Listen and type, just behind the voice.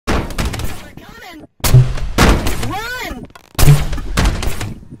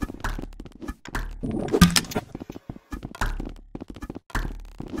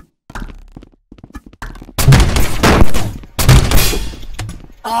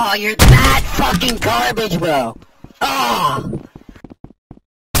Oh, you're that fucking garbage, bro. Oh.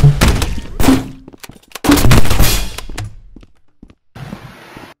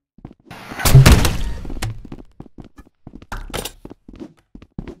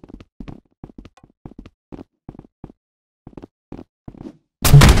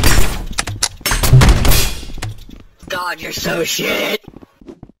 God, you're so shit.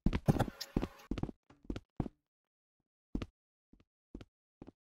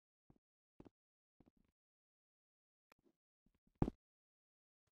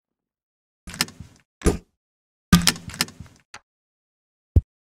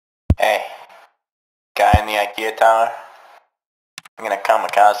 Hey, guy in the IKEA tower, I'm gonna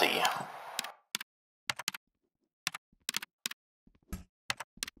kamikaze you.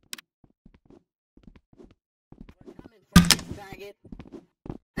 We're coming for you, faggot.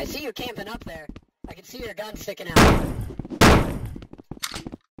 I see you camping up there. I can see your gun sticking out.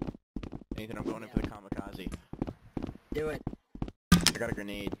 Nathan, I'm going in for the kamikaze. Do it. I got a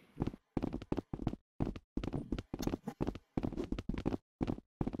grenade.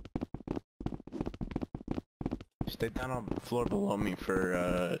 Stay down on the floor below me for,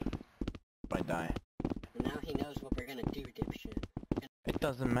 if I die. Now he knows what we're gonna do, dipshit. It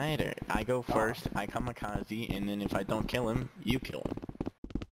doesn't matter. I go first, I kamikaze, and then if I don't kill him, you kill him.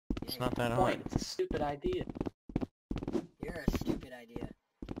 It's not that hard. It's a stupid idea. You're a stupid idea.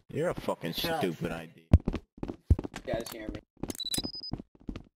 You're a fucking Shut up. stupid idea. You guys hear me?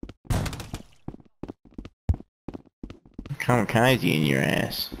 Kamikaze in your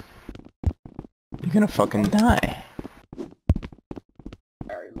ass. You're gonna fucking die.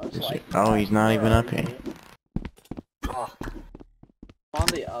 Very much Is like it- oh, he's not even up here. Oh. On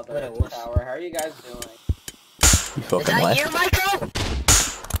the other What? tower, how are you guys doing? You Is fucking that left. you, Michael?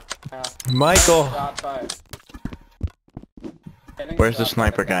 Michael! Shot fired. Getting Where's the shot by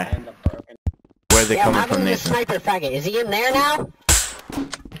sniper guy? in the broken- Where are they Yeah, coming I'm from, having the Nathan? sniper faggot. Is he in there now?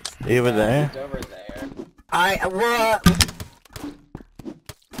 You over there? He's over there.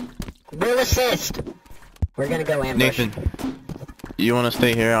 We'll assist. We're gonna go ambush. Nathan, you wanna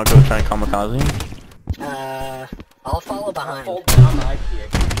stay here? I'll go try and kamikaze him? I'll follow behind. Hold down the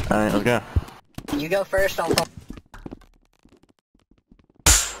IKEA. Alright, let's go. You go first, I'll follow.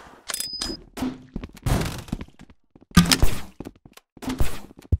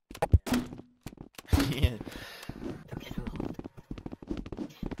 Yeah. Don't get involved.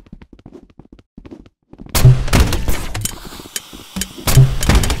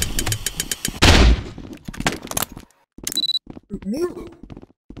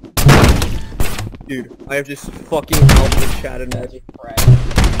 Dude, I have just fucking alpha chatted magic. Right.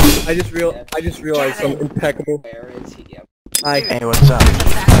 I just realized I'm impeccable. Where is he? Yep. Hey, what's up? There's a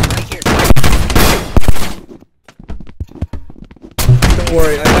faggot right here. Don't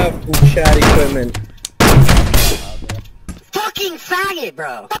worry, I have some chat equipment. Fucking faggot,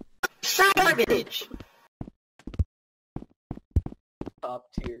 bro! Garbage! Top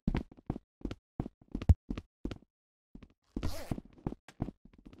tier.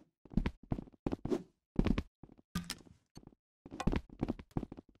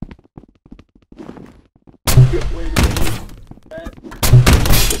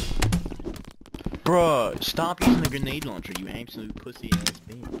 Bruh, stop using the grenade launcher, you absolute pussy ass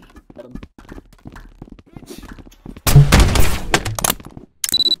bitch.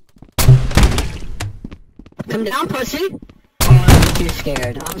 Come down, pussy! Oh, I'm too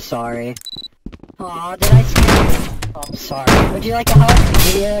scared. I'm sorry. Aw, did I scare you? I'm sorry. Would you like a hug?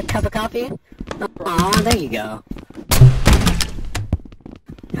 Give you a cup of coffee? Aw, there you go.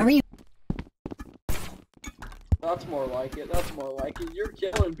 How are you? That's more like it. That's more like it. You're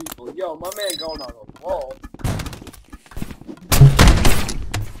killing people. Yo, my man going on a roll.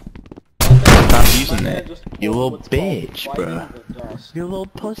 Stop using My man that. just You pulled little what's called bitch, fighting bruh. the dust. You little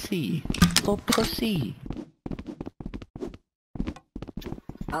pussy. Little pussy.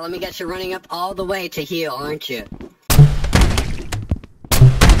 Oh, let me guess, you're running up all the way to heal, aren't you?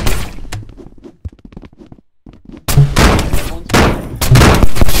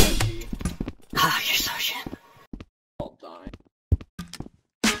 Ah, you're so shit. All dying.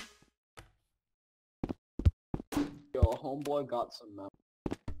 Yo, homeboy got some mouth.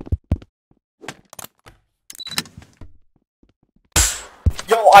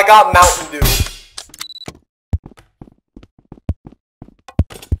 Yo, I got Mountain Dew.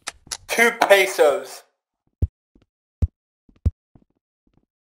 2 pesos.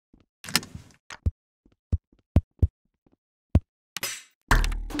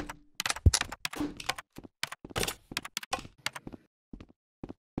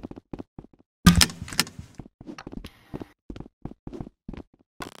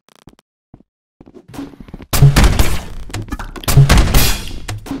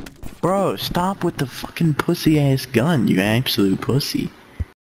 Bro, stop with the fucking pussy-ass gun, you absolute pussy.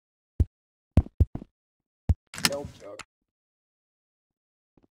 Help, Chuck.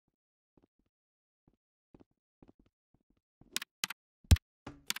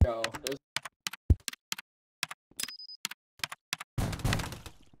 Yo, there's...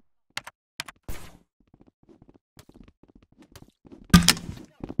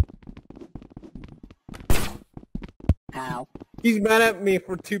 How? He's mad at me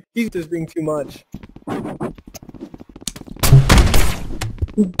for 2 pieces being too much. 2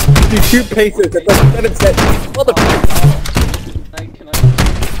 paces, that's like 7 seconds. Motherfucker. Can I...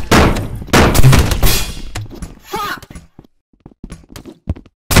 Fuck!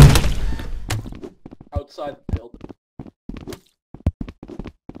 Outside the building.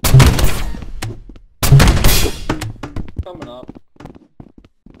 Coming up.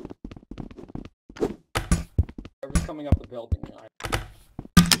 Whoever's coming up the building.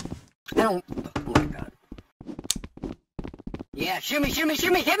 I don't... Oh my god. Yeah, shoot me, shoot me,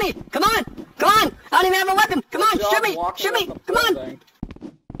 shoot me, hit me! Come on! Come on! I don't even have a weapon! Come on, shoot me! Shoot me! Come on!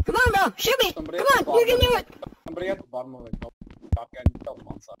 Come on, bro! Shoot me! Come on! You can do it! Somebody at the bottom of the building. Shotgun, killed him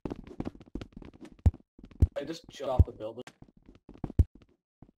on side. I just shut off the building.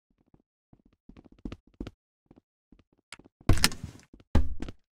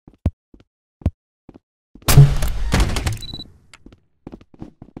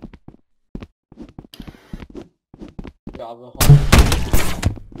 Java home.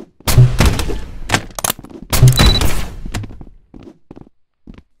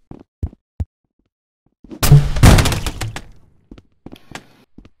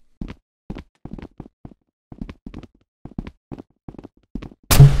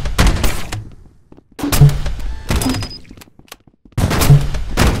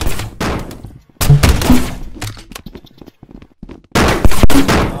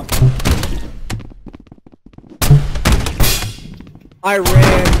 I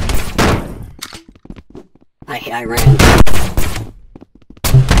ran. I ran.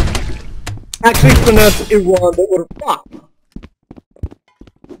 Actually pronounced Iran, but what a fuck.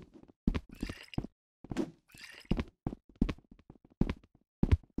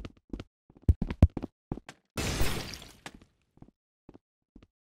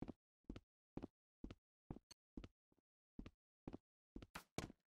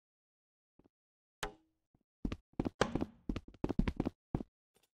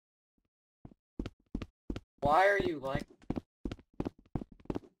 Why are you like...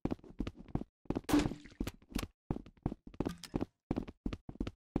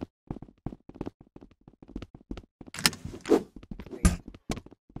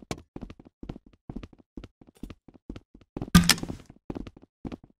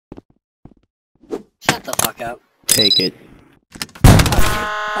 Shut the fuck up. Take it.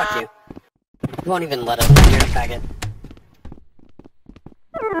 Fuck you. You won't even let us in here, faggot.